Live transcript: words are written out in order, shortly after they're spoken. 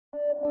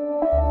Buddy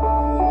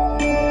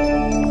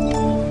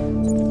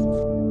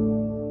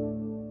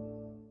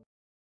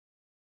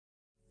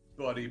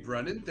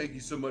Brennan, thank you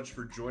so much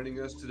for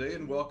joining us today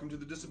and welcome to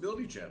the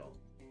Disability Channel.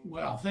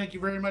 Well, thank you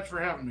very much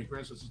for having me,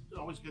 Chris. It's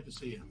always good to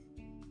see you.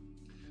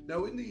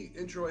 Now, in the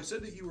intro, I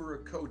said that you were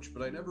a coach,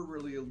 but I never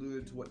really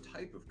alluded to what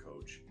type of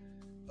coach.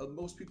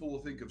 Most people will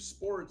think of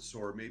sports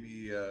or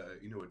maybe, a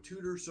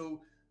tutor.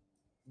 So,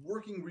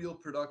 Working Real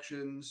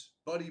Productions,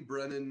 Buddy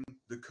Brennan,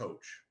 the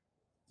coach.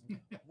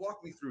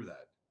 Walk me through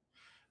that.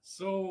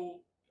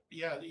 So,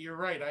 yeah, you're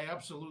right. I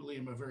absolutely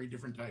am a very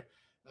different type.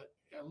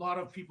 A lot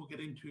of people get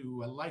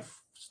into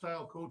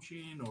lifestyle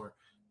coaching or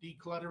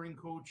decluttering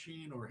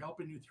coaching or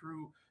helping you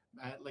through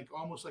like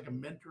almost like a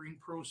mentoring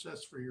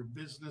process for your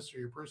business or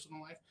your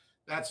personal life.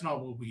 That's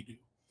not what we do.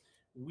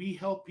 We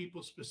help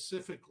people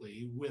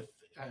specifically with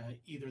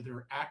either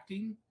their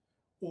acting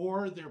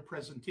or their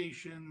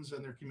presentations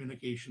and their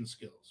communication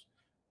skills.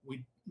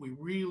 We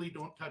really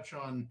don't touch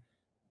on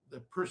the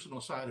personal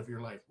side of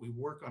your life. We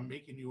work on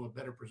making you a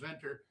better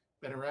presenter,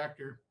 better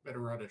actor,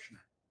 better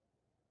auditioner.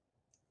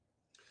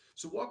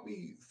 So, walk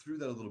me through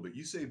that a little bit.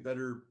 You say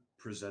better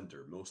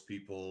presenter. Most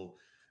people,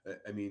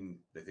 they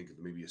think of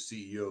maybe a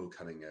CEO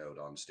coming out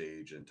on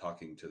stage and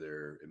talking to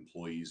their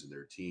employees and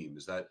their team.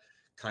 Is that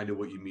kind of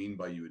what you mean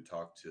by you would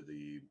talk to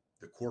the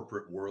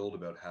corporate world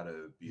about how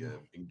to be a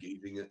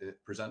engaging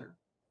presenter?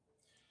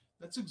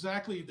 That's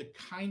exactly the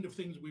kind of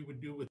things we would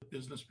do with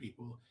business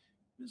people.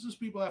 Business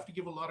people have to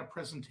give a lot of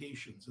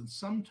presentations, and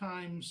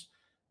sometimes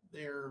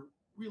they're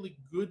really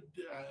good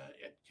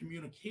at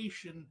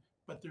communication,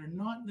 but they're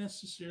not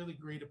necessarily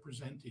great at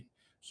presenting.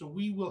 So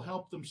we will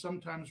help them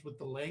sometimes with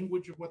the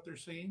language of what they're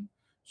saying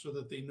so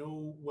that they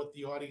know what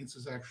the audience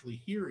is actually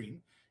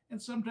hearing.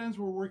 And sometimes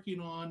we're working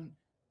on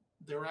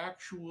their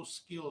actual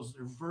skills,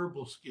 their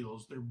verbal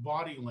skills, their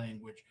body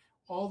language,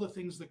 all the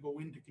things that go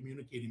into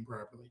communicating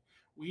properly.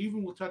 We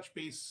even will touch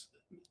base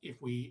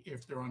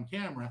if they're on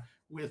camera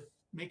with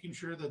making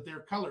sure that their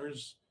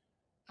colors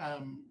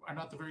are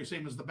not the very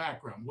same as the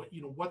background.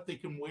 What they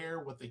can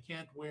wear, what they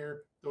can't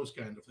wear, those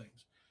kind of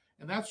things.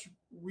 And that's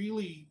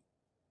really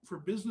for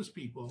business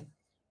people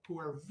who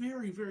are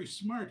very, very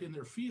smart in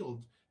their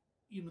field.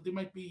 They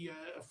might be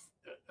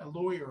a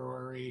lawyer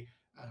or a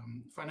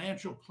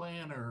financial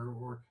planner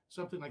or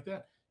something like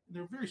that. And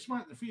they're very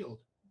smart in the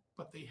field,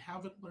 but they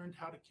haven't learned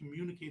how to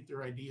communicate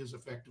their ideas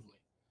effectively.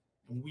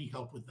 And we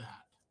help with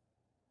that.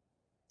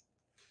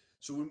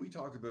 So when we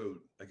talk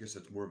about, I guess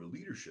that's more of a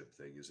leadership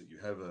thing, is that you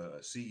have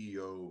a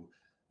CEO,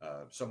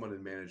 someone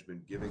in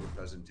management giving a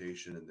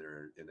presentation and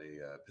they're in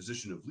a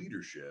position of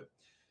leadership.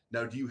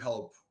 Now, do you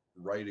help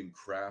write and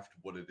craft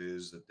what it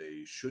is that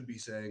they should be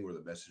saying or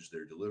the message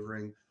they're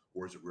delivering?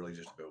 Or is it really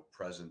just about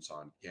presence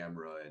on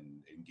camera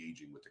and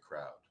engaging with the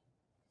crowd?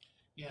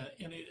 Yeah,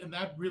 and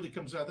that really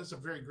comes out. That's a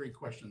very great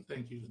question.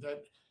 Thank you.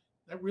 That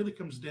really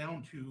comes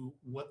down to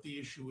what the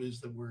issue is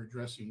that we're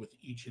addressing with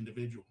each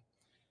individual.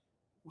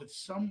 With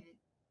some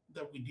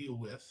that we deal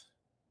with,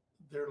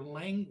 their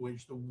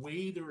language, the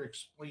way they're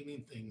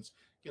explaining things,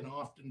 can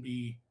often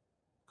be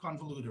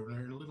convoluted or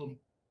a little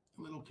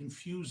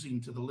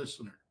confusing to the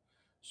listener.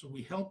 So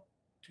we help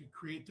to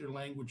create their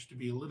language to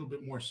be a little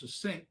bit more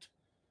succinct,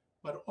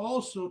 but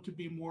also to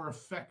be more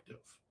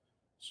effective.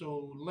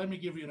 So let me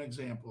give you an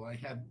example. I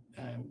had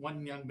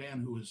one young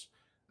man who was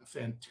a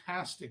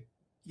fantastic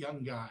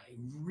young guy,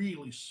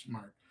 really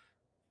smart,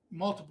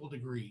 multiple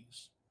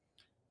degrees,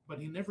 but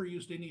he never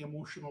used any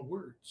emotional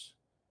words.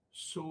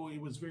 So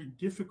it was very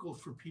difficult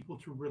for people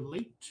to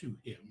relate to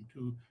him,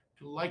 to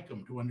like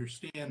him, to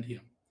understand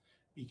him,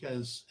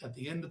 because at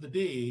the end of the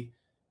day,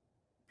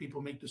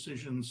 people make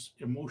decisions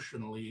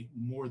emotionally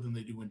more than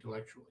they do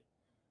intellectually.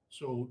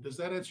 So does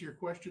that answer your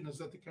question? Is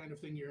that the kind of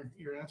thing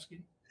you're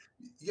asking?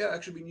 Yeah,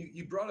 actually,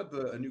 you brought up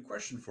a new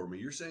question for me.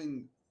 You're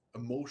saying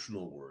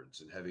emotional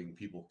words and having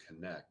people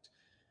connect.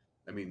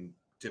 I mean,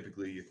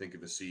 typically you think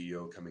of a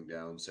CEO coming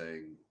down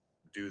saying,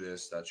 do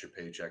this, that's your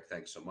paycheck,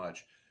 thanks so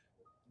much.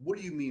 What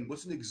do you mean?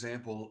 What's an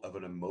example of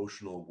an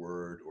emotional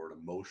word or an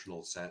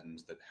emotional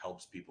sentence that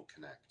helps people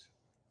connect?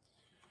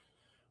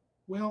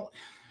 Well,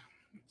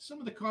 some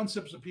of the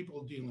concepts that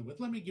people are dealing with.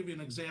 Let me give you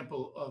an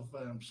example of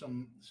an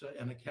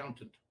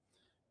accountant.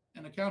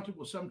 An accountant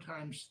will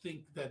sometimes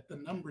think that the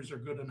numbers are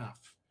good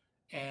enough,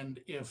 and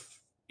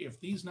if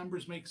these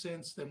numbers make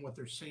sense, then what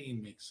they're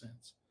saying makes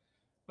sense.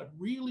 But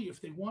really,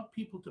 if they want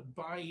people to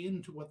buy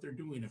into what they're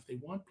doing, if they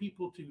want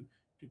people to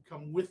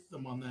come with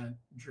them on that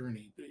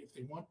journey, if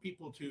they want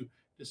people to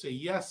say,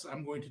 yes,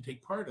 I'm going to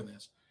take part in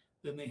this,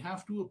 then they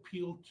have to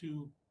appeal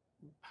to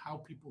how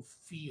people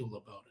feel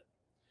about it.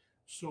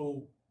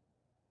 So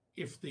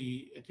if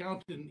the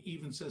accountant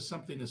even says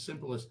something as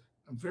simple as,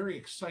 I'm very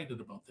excited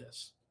about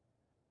this,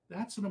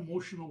 that's an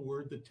emotional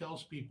word that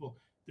tells people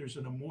there's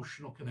an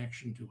emotional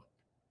connection to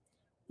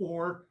it.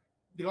 Or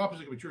the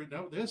opposite could be true.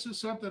 No, this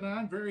is something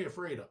I'm very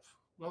afraid of.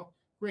 Well,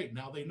 great.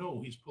 Now they know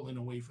he's pulling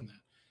away from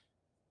that.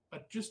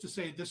 But just to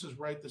say this is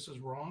right, this is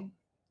wrong,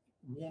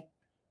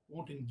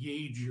 won't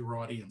engage your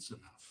audience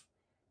enough.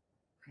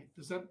 Right?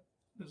 Does that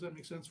Does that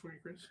make sense for you,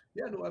 Chris?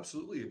 Yeah, no,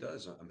 absolutely it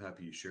does. I'm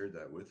happy you shared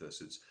that with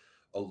us. It's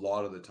a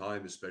lot of the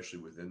time, especially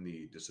within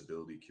the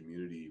disability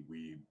community,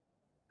 we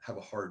have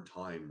a hard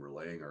time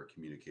relaying our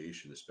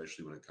communication,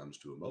 especially when it comes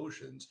to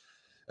emotions.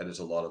 And it's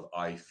a lot of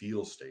I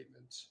feel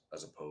statements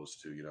as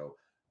opposed to,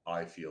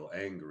 I feel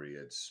angry.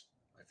 It's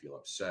I feel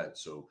upset.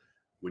 So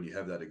when you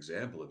have that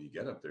example of you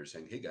get up there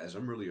saying, hey guys,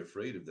 I'm really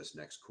afraid of this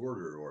next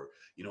quarter, or,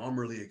 I'm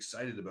really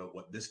excited about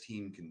what this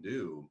team can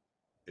do,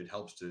 it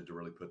helps to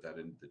really put that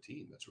into the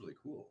team. That's really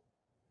cool.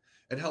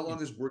 And how Yeah. long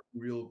has Working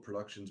Real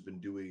Productions been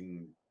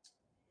doing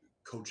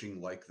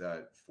coaching like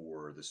that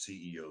for the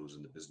CEOs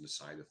and the business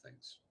side of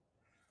things?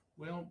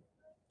 Well,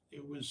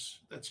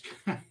 that's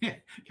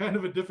kind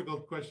of a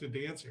difficult question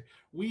to answer.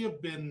 We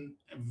have been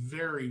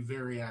very,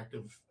 very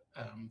active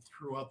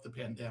throughout the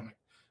pandemic.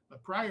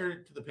 But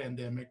prior to the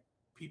pandemic,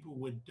 people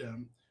would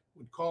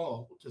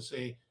call to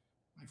say,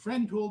 "My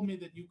friend told me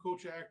that you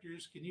coach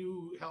actors. Can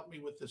you help me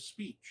with a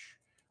speech,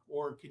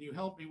 or can you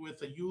help me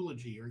with a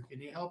eulogy, or can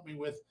you help me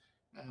with,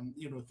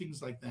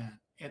 things like that?"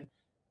 And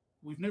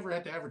we've never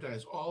had to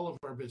advertise. All of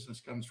our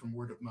business comes from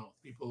word of mouth.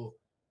 People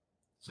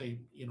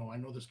say, I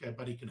know this guy,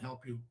 buddy, can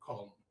help you,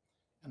 call him.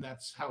 And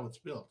that's how it's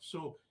built.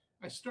 So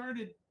I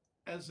started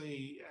as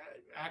a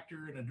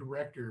actor and a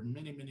director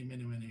many, many,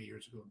 many, many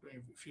years ago,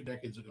 a few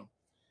decades ago.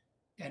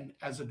 And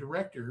as a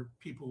director,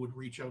 people would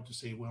reach out to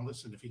say, well,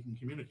 listen, if he can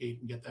communicate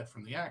and get that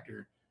from the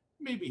actor,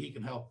 maybe he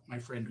can help my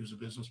friend who's a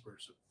business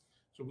person.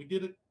 So we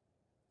did it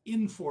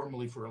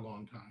informally for a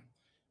long time.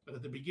 But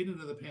at the beginning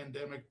of the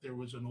pandemic, there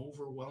was an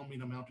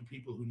overwhelming amount of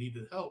people who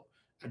needed help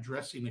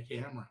addressing the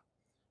camera,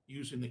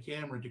 using the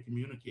camera to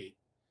communicate.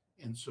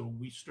 And so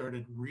we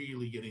started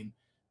really getting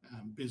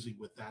busy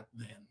with that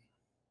then.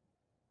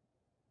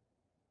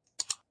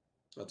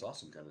 That's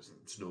awesome. Kind of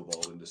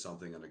snowballed into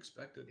something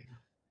unexpected. Yeah.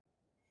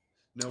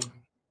 Now,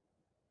 Yeah.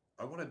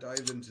 I want to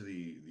dive into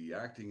the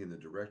acting and the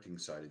directing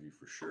side of you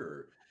for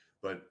sure.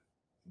 But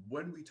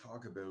when we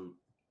talk about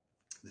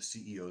the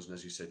CEOs, and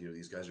as you said,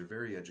 these guys are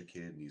very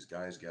educated, and these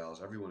guys,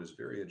 gals, everyone is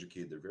very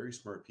educated. They're very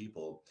smart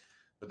people,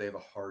 but they have a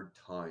hard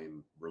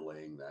time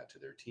relaying that to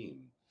their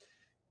team.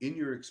 In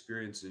your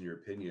experience, in your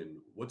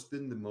opinion, what's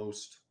been the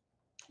most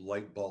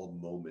light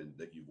bulb moment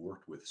that you've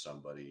worked with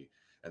somebody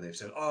and they've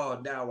said, "Oh,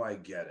 now I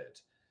get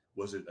it"?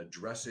 Was it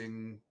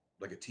addressing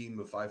like a team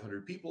of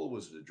 500 people?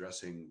 Was it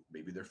addressing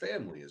maybe their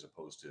family as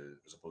opposed to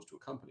a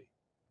company?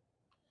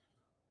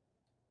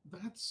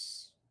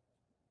 That's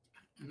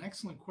an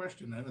excellent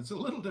question. And it's a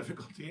little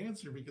difficult to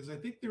answer because I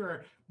think there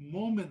are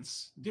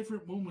moments,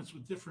 different moments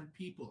with different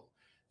people.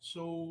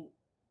 So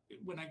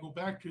when I go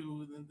back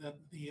to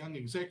the young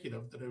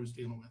executive that I was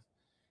dealing with,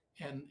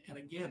 and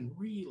again,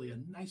 really a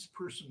nice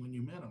person when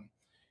you met him.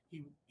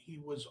 He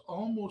was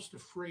almost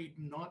afraid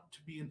not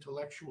to be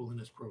intellectual in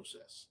his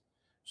process.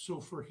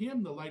 So for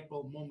him, the light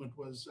bulb moment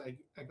was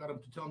I got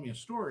him to tell me a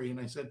story, and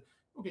I said,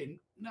 "Okay,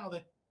 now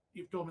that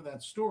you've told me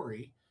that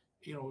story,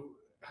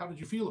 how did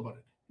you feel about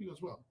it?" He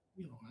goes, "Well,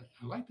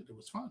 I liked it. It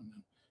was fun."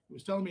 And he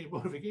was telling me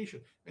about a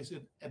vacation. I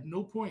said, "At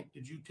no point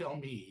did you tell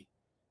me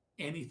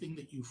anything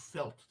that you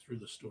felt through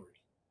the story."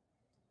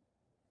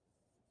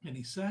 And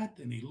he sat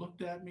and he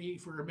looked at me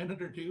for a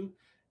minute or two,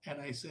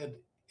 and I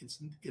said,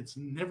 it's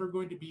never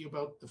going to be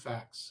about the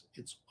facts.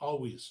 It's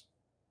always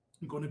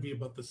going to be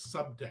about the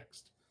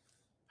subtext.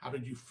 How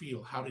did you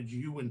feel? How did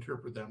you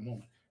interpret that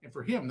moment? And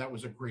for him, that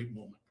was a great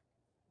moment.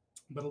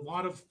 But a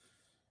lot of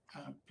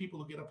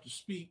people who get up to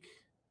speak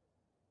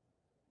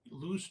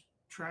lose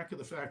track of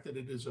the fact that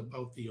it is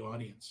about the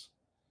audience.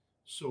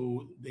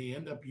 So they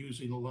end up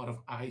using a lot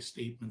of I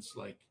statements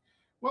like,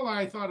 well,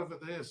 I thought of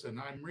this and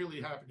I'm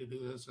really happy to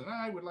do this and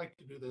I would like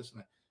to do this.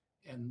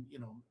 And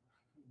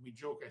we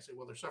joke, I say,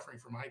 well, they're suffering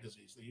from eye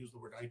disease. They use the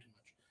word I too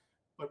much.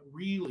 But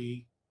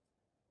really,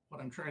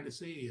 what I'm trying to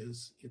say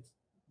is it's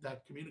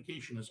that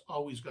communication has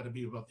always got to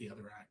be about the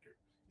other actor.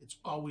 It's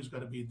always got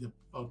to be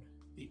about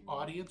the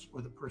audience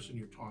or the person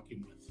you're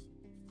talking with,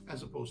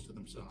 as opposed to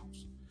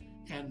themselves.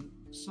 And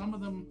some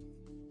of them,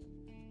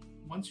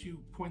 once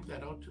you point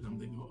that out to them,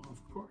 they go, oh,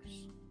 of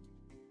course.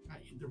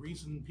 The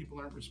reason people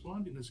aren't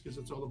responding is because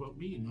it's all about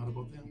me and not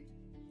about them.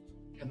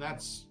 And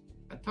that's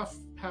a tough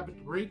habit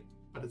to break,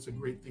 but it's a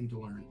great thing to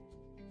learn.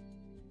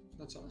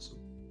 That's awesome.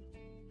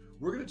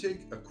 We're going to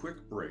take a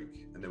quick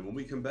break, and then when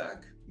we come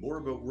back, more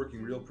about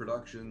Working Real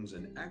Productions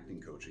and acting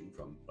coaching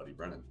from Buddy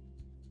Brennan.